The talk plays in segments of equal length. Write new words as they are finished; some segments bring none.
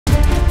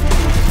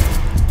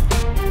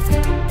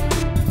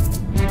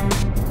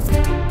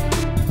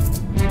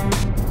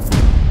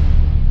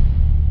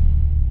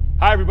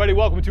everybody,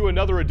 welcome to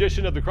another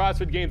edition of the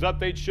CrossFit Games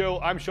Update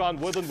Show. I'm Sean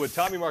Woodland with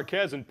Tommy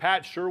Marquez and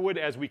Pat Sherwood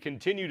as we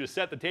continue to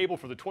set the table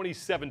for the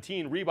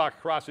 2017 Reebok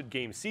CrossFit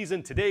Games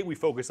season. Today we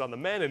focus on the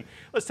men, and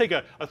let's take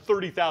a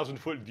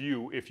 30,000-foot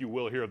view, if you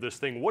will, here of this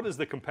thing. What does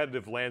the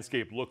competitive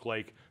landscape look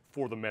like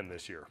for the men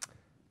this year?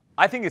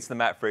 I think it's the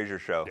Matt Fraser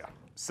show. Yeah.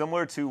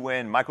 Similar to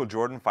when Michael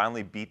Jordan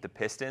finally beat the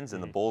Pistons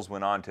and the Bulls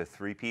went on to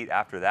three-peat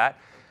after that.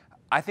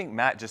 I think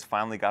Matt just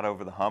finally got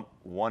over the hump,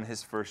 won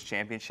his first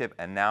championship,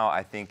 and now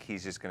I think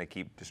he's just going to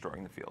keep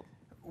destroying the field.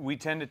 We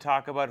tend to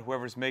talk about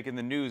whoever's making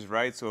the news,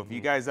 right? So if you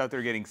guys out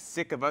there are getting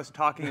sick of us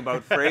talking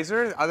about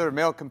Fraser, other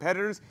male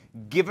competitors,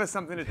 give us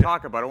something to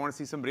talk about. I want to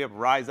see somebody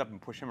rise up and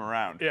push him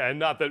around. Yeah, and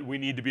not that we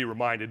need to be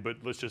reminded, but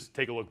let's just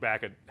take a look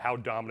back at how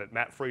dominant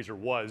Matt Fraser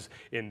was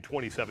in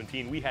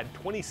 2017. We had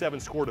 27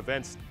 scored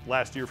events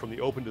last year from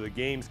the Open to the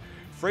Games.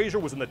 Fraser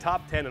was in the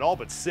top 10 in all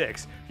but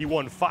 6. He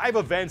won 5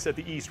 events at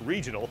the East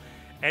Regional,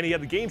 and he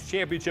had the Games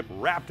Championship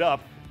wrapped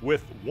up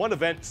with 1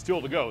 event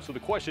still to go. So the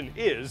question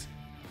is,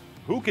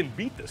 who can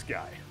beat this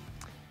guy?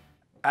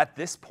 At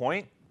this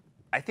point,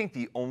 I think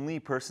the only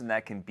person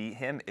that can beat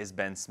him is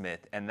Ben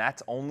Smith, and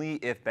that's only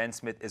if Ben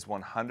Smith is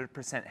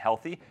 100%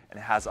 healthy and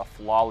has a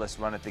flawless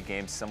run at the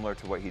Games similar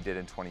to what he did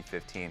in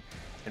 2015.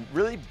 And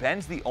really,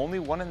 Ben's the only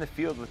one in the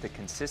field with the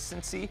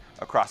consistency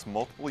across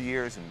multiple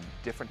years and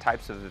different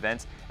types of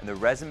events and the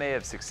resume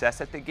of success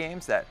at the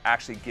Games that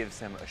actually gives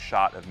him a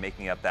shot of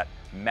making up that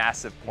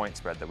massive point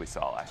spread that we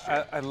saw last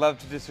year. I'd love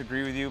to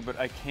disagree with you, but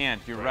I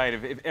can't. You're right.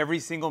 If every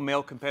single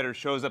male competitor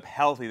shows up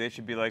healthy, they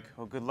should be like,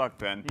 oh, good luck,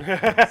 Ben.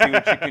 See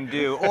what you can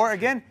do. Or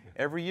again,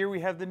 every year we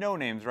have the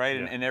no-names, right?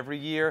 Yeah. And every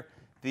year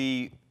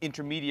the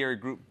intermediary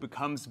group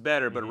becomes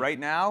better, but right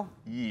now,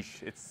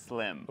 yeesh, it's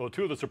slim. Well,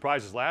 2 of the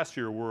surprises last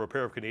year were a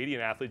pair of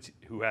Canadian athletes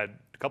who had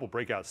a couple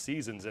breakout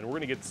seasons, and we're going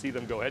to get to see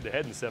them go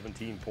head-to-head in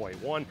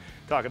 17.1.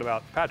 Talking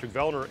about Patrick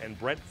Vellner and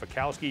Brent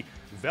Fikowski.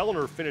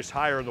 Vellner finished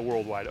higher in the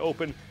Worldwide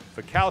Open.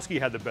 Fikowski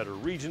had the better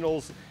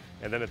regionals,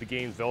 and then at the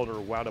Games, Vellner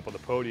wound up on the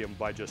podium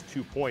by just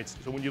 2 points.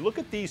 So when you look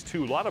at these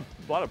two, a lot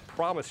of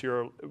promise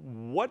here.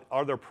 What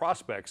are their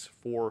prospects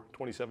for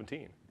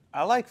 2017?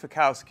 I like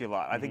Fikowski a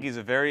lot. I think he's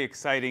a very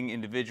exciting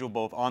individual,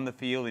 both on the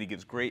field, and he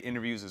gives great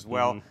interviews as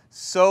well.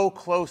 So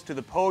close to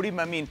the podium.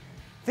 I mean,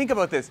 think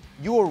about this.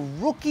 Your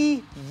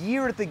rookie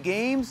year at the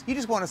Games, you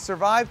just want to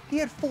survive. He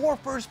had 4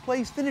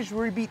 first-place finishes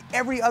where he beat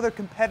every other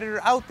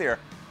competitor out there.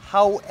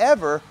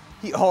 However,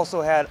 he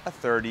also had a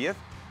 30th,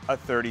 a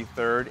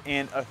 33rd,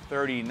 and a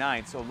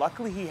 39th. So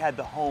luckily he had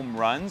the home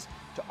runs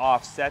to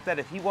offset that.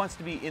 If he wants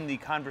to be in the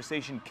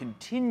conversation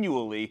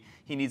continually,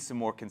 he needs some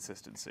more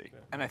consistency.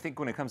 And I think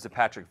when it comes to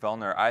Patrick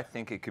Vellner, I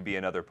think it could be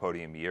another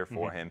podium year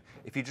for him.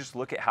 If you just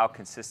look at how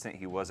consistent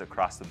he was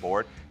across the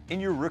board. In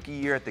your rookie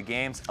year at the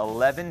Games,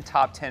 11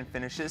 top 10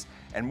 finishes,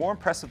 and more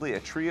impressively, a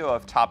trio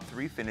of top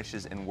 3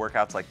 finishes in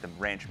workouts like the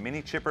Ranch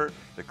Mini Chipper,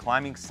 the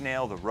Climbing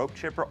Snail, the Rope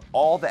Chipper,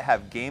 all that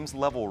have Games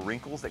level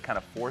wrinkles that kind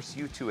of force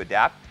you to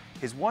adapt.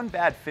 His one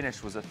bad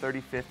finish was a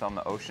 35th on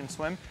the ocean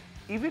swim.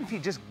 Even if he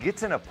just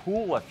gets in a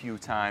pool a few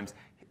times,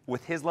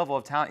 with his level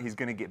of talent, he's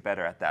going to get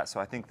better at that. So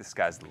I think the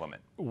sky's the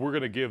limit. We're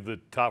going to give the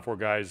top 4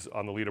 guys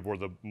on the leaderboard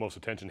the most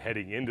attention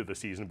heading into the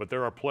season, but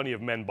there are plenty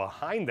of men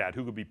behind that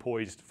who could be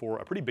poised for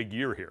a pretty big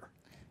year here.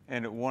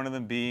 And one of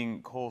them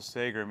being Cole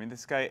Sager. I mean,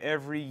 this guy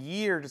every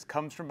year just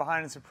comes from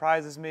behind and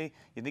surprises me.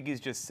 You think he's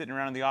just sitting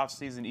around in the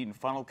offseason eating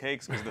funnel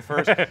cakes because the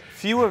first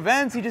few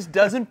events he just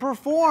doesn't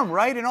perform,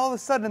 right? And all of a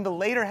sudden in the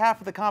later half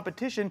of the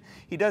competition,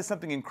 he does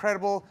something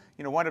incredible.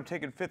 You know, wind up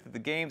taking 5th at the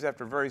Games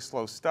after a very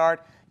slow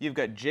start. You've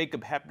got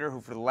Jacob Hepner, who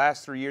for the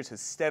last 3 years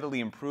has steadily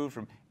improved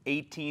from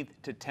 18th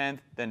to 10th,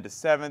 then to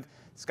 7th.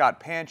 Scott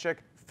Panchik,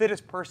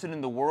 fittest person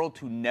in the world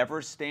to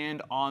never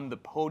stand on the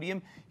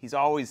podium. He's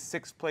always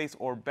 6th place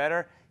or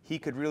better. He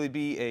could really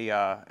be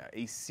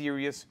a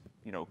serious,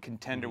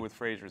 contender with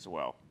Fraser as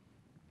well.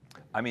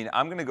 I mean,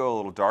 I'm going to go a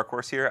little dark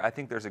horse here. I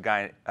think there's a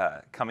guy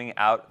coming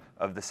out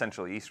of the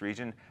Central East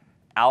region,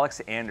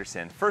 Alex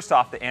Anderson. First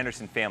off, the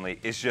Anderson family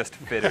is just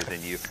fitter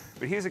than you.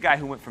 But here's a guy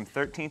who went from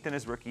 13th in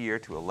his rookie year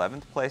to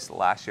 11th place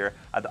last year.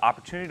 I had the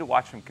opportunity to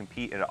watch him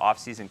compete at an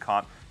off-season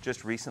comp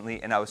just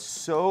recently, and I was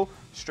so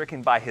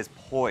stricken by his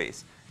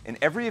poise. In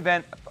every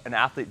event, an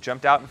athlete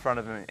jumped out in front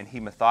of him, and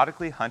he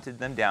methodically hunted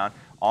them down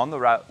on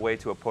the way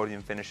to a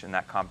podium finish in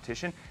that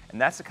competition.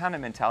 And that's the kind of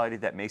mentality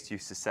that makes you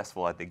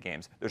successful at the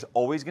Games. There's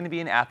always going to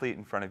be an athlete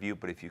in front of you,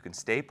 but if you can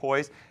stay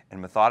poised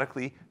and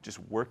methodically just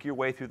work your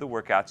way through the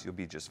workouts, you'll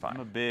be just fine.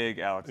 I'm a big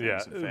Alex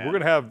Anderson fan. We're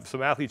going to have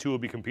some athletes who will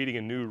be competing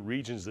in new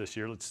regions this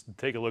year. Let's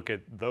take a look at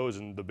those,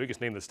 and the biggest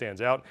name that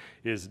stands out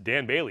is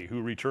Dan Bailey,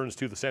 who returns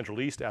to the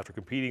Central East after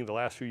competing the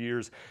last few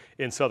years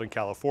in Southern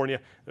California.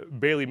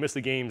 Bailey missed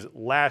the Games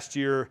last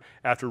year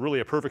after really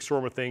a perfect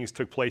storm of things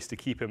took place to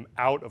keep him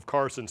out of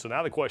Carson. So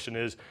now the question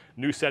is,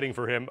 new setting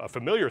for him, a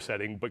familiar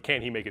setting, but can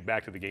he make it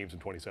back to the Games in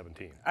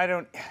 2017?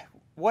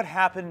 What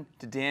happened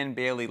to Dan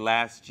Bailey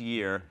last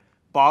year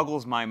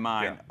boggles my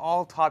mind. Yeah.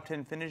 All top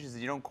 10 finishes,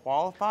 you don't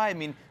qualify? I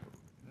mean,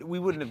 we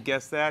wouldn't have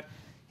guessed that.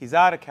 He's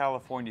out of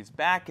California. He's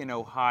back in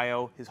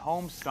Ohio, his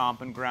home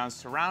stomping grounds,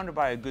 surrounded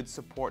by a good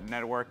support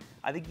network.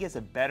 I think he has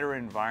a better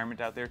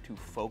environment out there to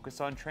focus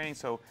on training.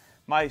 So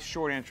my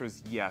short answer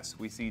is yes,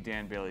 we see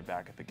Dan Bailey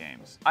back at the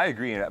games. I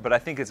agree, but I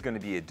think it's going to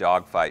be a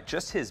dogfight.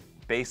 Just his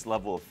base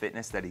level of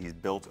fitness that he's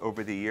built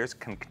over the years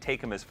can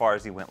take him as far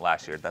as he went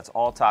last year. That's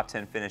all top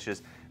 10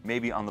 finishes,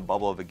 maybe on the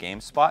bubble of a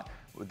game spot.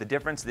 The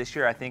difference this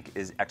year, I think,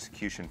 is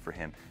execution for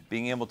him.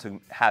 Being able to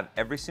have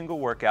every single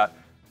workout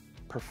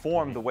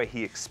perform the way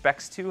he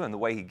expects to and the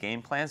way he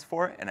game plans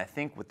for it. And I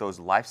think with those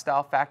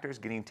lifestyle factors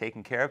getting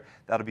taken care of,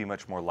 that'll be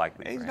much more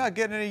likely. He's not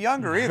getting any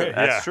younger either.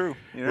 That's true.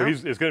 You know? Well,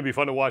 it's going to be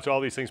fun to watch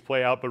all these things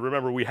play out. But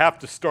remember, we have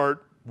to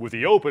start with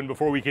the Open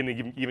before we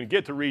can even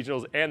get to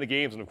regionals and the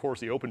games. And of course,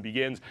 the Open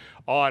begins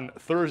on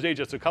Thursday,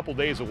 just a couple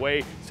days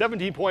away.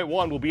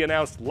 17.1 will be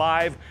announced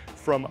live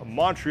from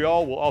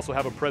Montreal. We'll also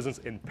have a presence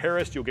in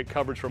Paris. You'll get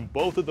coverage from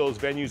both of those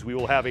venues. We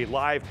will have a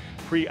live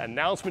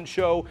pre-announcement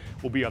show.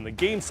 We'll be on the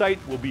game site.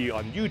 We'll be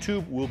on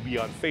YouTube. We'll be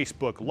on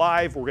Facebook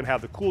Live. We're going to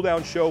have the cool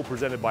down show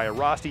presented by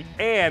Arasti.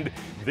 And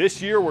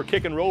this year, we're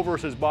kicking Roe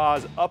versus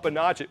Boz up a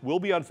notch. It will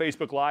be on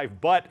Facebook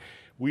Live, but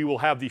we will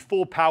have the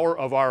full power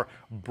of our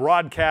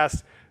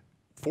broadcast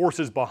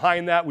forces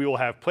behind that. We will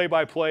have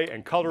play-by-play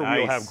and color. Nice.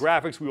 We will have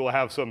graphics. We will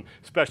have some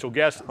special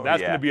guests.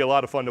 That's going to be a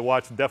lot of fun to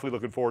watch. Definitely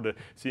looking forward to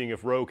seeing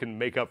if Roe can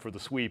make up for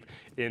the sweep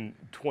in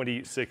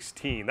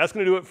 2016. That's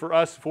going to do it for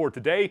us for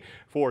today.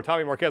 For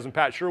Tommy Marquez and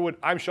Pat Sherwood,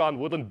 I'm Sean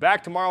Woodland.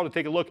 Back tomorrow to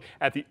take a look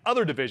at the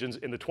other divisions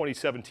in the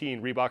 2017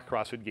 Reebok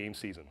CrossFit Games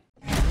season.